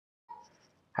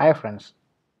Hi friends,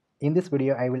 in this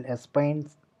video I will explain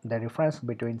the difference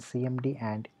between CMD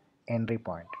and entry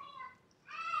point.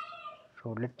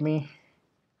 So let me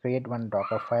create one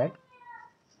Docker file.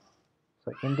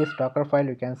 So in this Docker file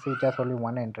you can see it has only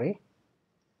one entry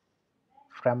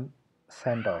from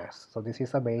CentOS. So this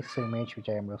is a base image which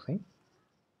I am using.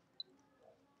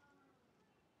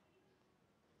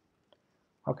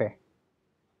 Okay,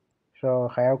 so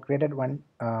I have created one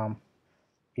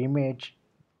image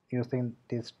using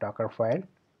this Docker file.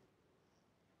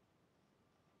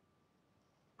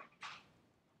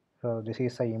 So this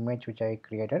is the image which I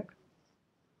created.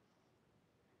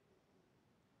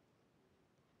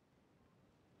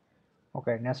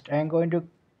 Okay, next I am going to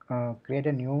create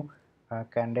a new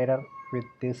container with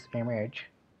this image,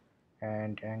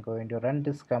 and I'm going to run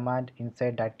this command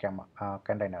inside that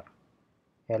container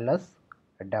ls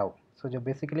dev.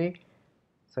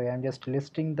 So I'm just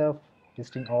listing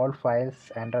all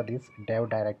files under this dev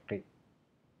directory.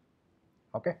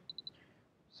 Okay,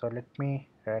 so let me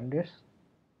run this.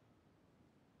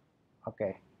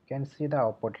 Okay, you can see the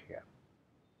output here.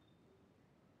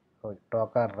 So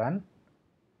docker run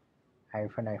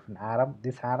 -rm.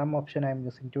 This rm option I'm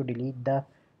using to delete the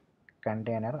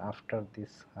container after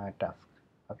this task.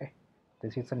 Okay,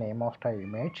 this is the name of the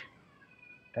image,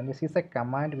 and this is a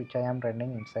command which I am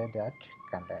running inside that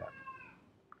container.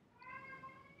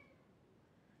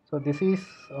 So this is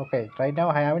okay. Right now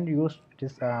I haven't used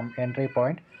this entry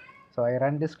point, so I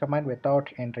run this command without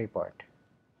entry point.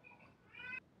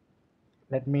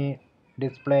 Let me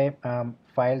display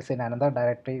files in another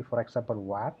directory, for example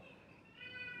var.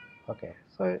 Okay,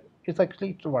 so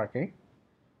it's working.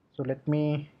 So let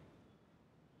me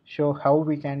show how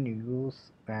we can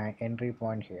use entry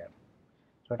point here.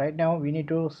 So right now we need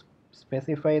to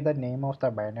specify the name of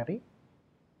the binary,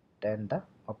 then the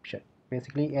option,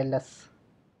 basically ls,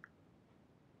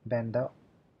 then the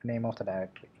name of the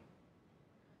directory.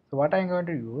 So what I'm going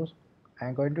to use,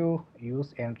 I'm going to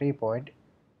use entry point,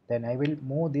 then I will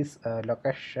move this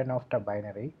location of the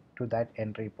binary to that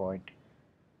entry point.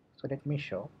 So let me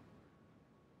show.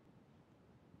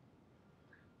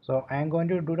 So I'm going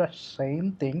to do the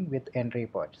same thing with entry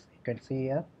points. You can see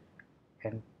here,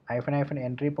 and hyphen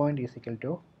entry point is equal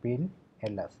to bin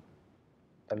ls,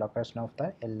 the location of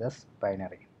the ls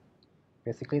binary.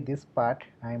 Basically this part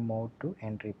I moved to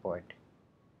entry point,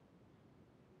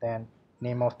 then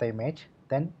name of the image,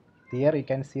 then here you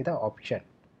can see the option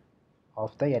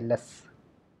of the ls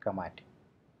command.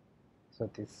 So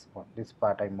this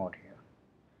part I moved here.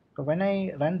 So when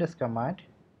I run this command,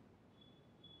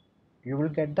 you will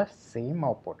get the same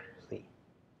output. See,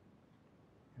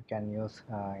 you can use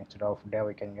instead of dev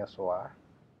you can use var.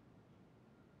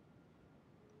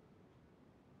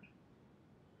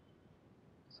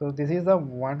 So this is the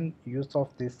one use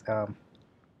of this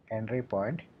entry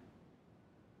point.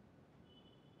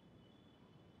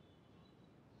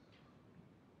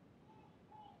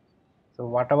 So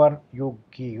whatever you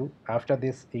give after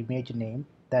this image name,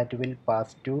 that will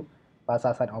pass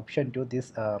as an option to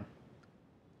this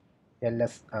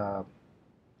ls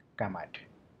command.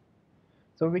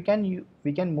 So we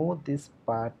can move this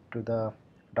part to the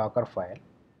Docker file.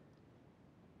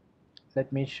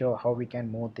 Let me show how we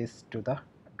can move this to the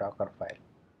Docker file.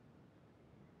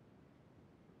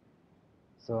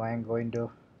 So I am going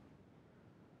to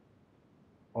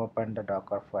open the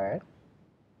Docker file,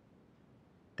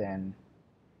 then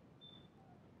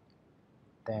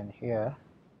here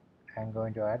I'm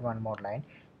going to add one more line,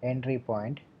 entry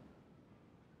point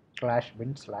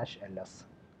 /bin/ls.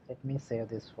 Let me save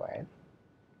this file.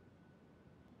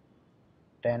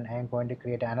 Then I'm going to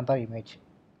create another image,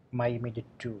 my image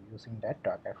 2, using that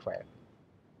Docker file.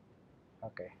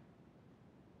 Okay,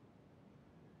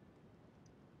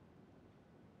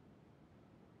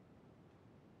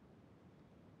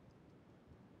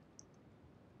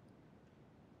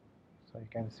 so you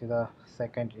can see the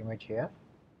second image here,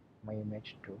 my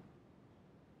image 2.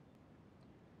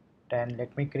 Then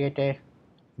let me create a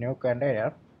new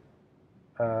container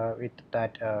with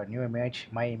that new image,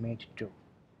 my image 2.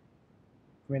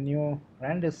 When you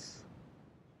run this,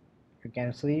 you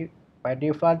can see by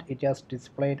default it has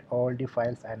displayed all the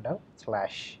files under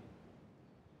slash,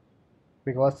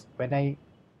 because when I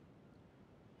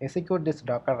execute this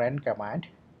docker run command,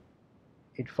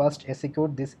 it first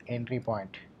execute this entry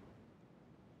point.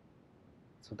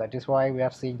 So that is why we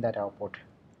are seeing that output.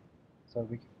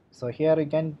 So here you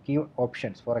can give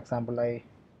options. For example, I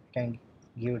can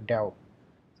give dev.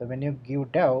 So when you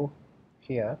give dev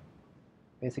here,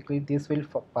 basically this will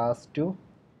pass to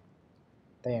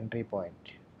the entry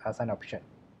point as an option,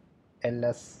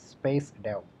 ls space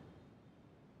dev.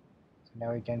 So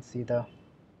now you can see the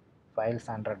files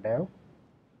under dev,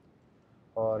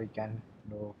 or you can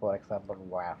do, for example,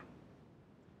 var.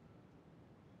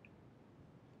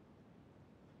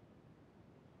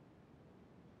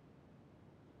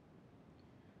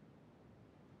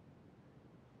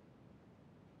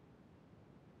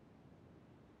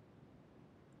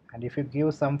 And if you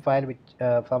give some file which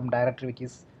some directory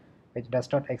which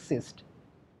does not exist,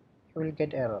 you will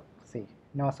get error. See,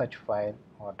 no such file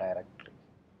or directory,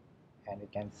 and you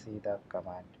can see the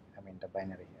command, I mean the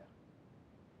binary here.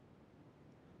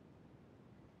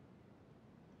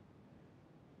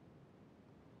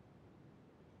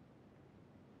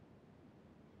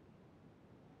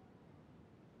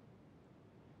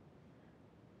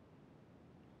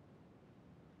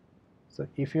 So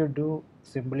if you do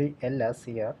simply ls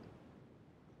here,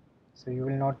 so you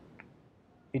will not,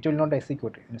 it will not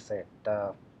execute inside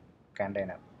the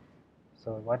container.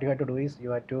 So what you have to do is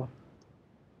you have to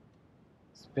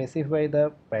specify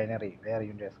the binary where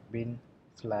you just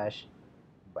bin/bash.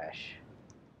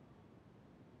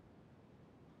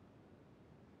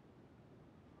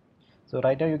 So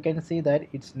right now you can see that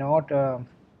it's not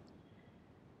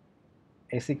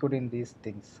executing these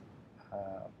things,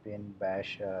 bin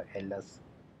bash ls.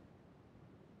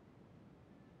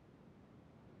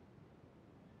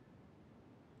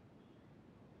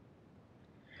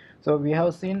 So we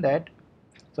have seen that,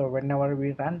 so whenever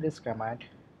we run this command,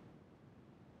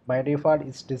 by default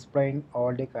it's displaying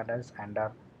all the contents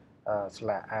under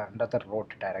under the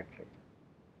root directory.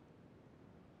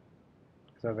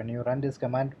 So when you run this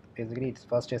command, basically it's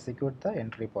first execute the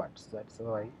entry points. That's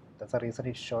the reason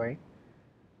it's showing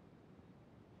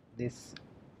this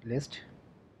list.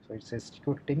 So it's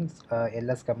executing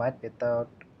ls command without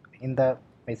in the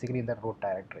basically in the root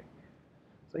directory.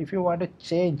 So if you want to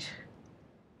change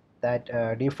that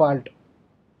default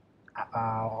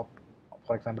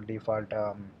for example default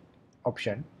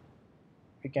option,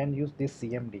 you can use this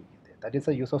CMD. That is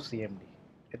the use of CMD.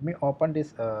 Let me open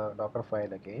this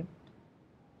Dockerfile again.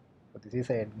 So this is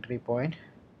an entry point.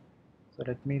 So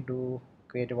let me do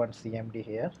create one CMD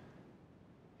here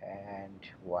and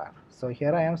var. So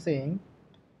here I am saying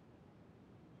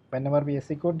whenever we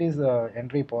execute this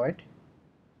entry point,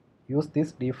 use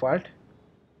this default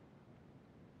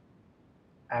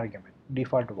argument,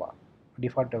 default var,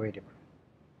 default variable.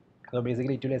 So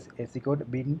basically it will execute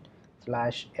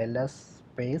bin/ls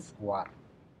space var.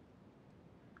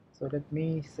 So let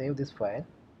me save this file.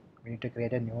 We need to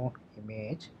create a new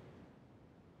image.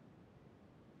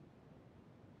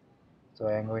 So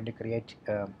I am going to create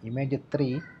image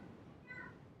 3,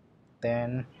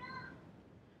 then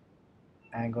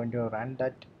I am going to run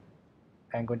that.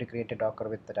 I am going to create a Docker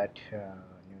with that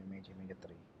new image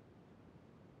 3.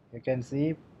 You can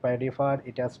see by default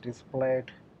it has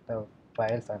displayed the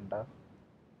files under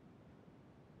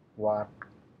var,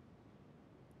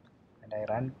 and I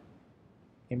run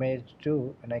image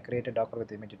 2 and I create a Docker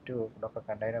with image 2, Docker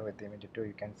container with image 2.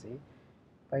 You can see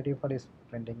by default is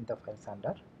printing the files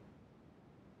under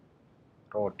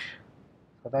root.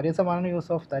 So that is the one use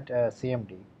of that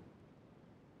CMD.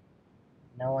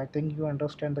 Now I think you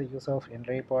understand the use of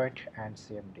ENTRYPOINT and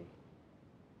CMD.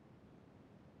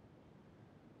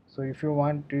 So if you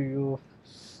want to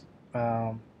use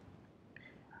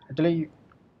actually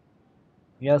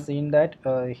we have seen that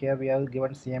here we have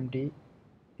given CMD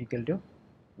equal to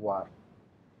var.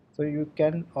 So you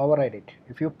can override it.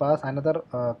 If you pass another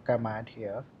command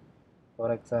here,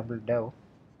 for example dev,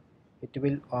 it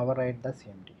will override the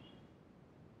CMD.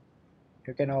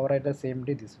 You can override the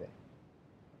CMD this way.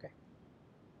 Okay.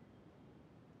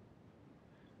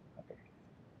 Okay.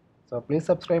 So please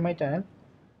subscribe my channel.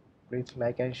 Please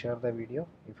like and share the video.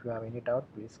 If you have any doubt,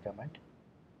 please comment.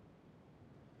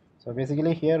 So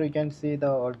basically here you can see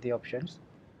all the options.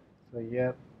 So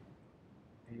here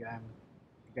you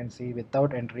can see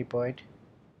without entry point,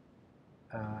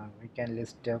 we can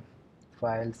list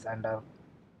files under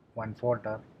one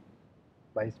folder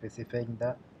by specifying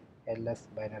the ls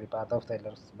binary, path of the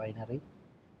ls binary,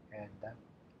 and the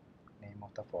name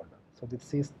of the folder. So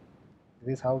this is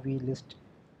how we list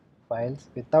files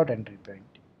without entry point.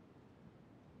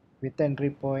 With entry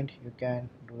point you can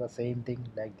do the same thing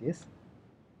like this.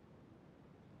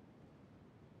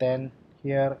 Then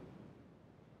here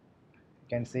you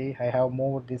can see I have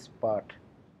moved this part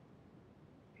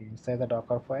inside the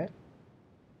Docker file.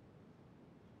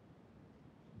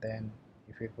 Then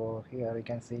if you go here you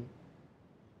can see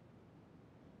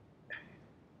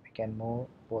we can move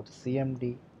both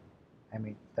CMD, I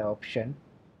mean the option,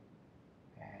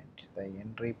 and the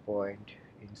entry point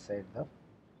inside the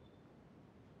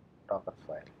Docker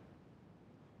file.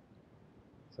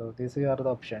 So these are the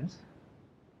options.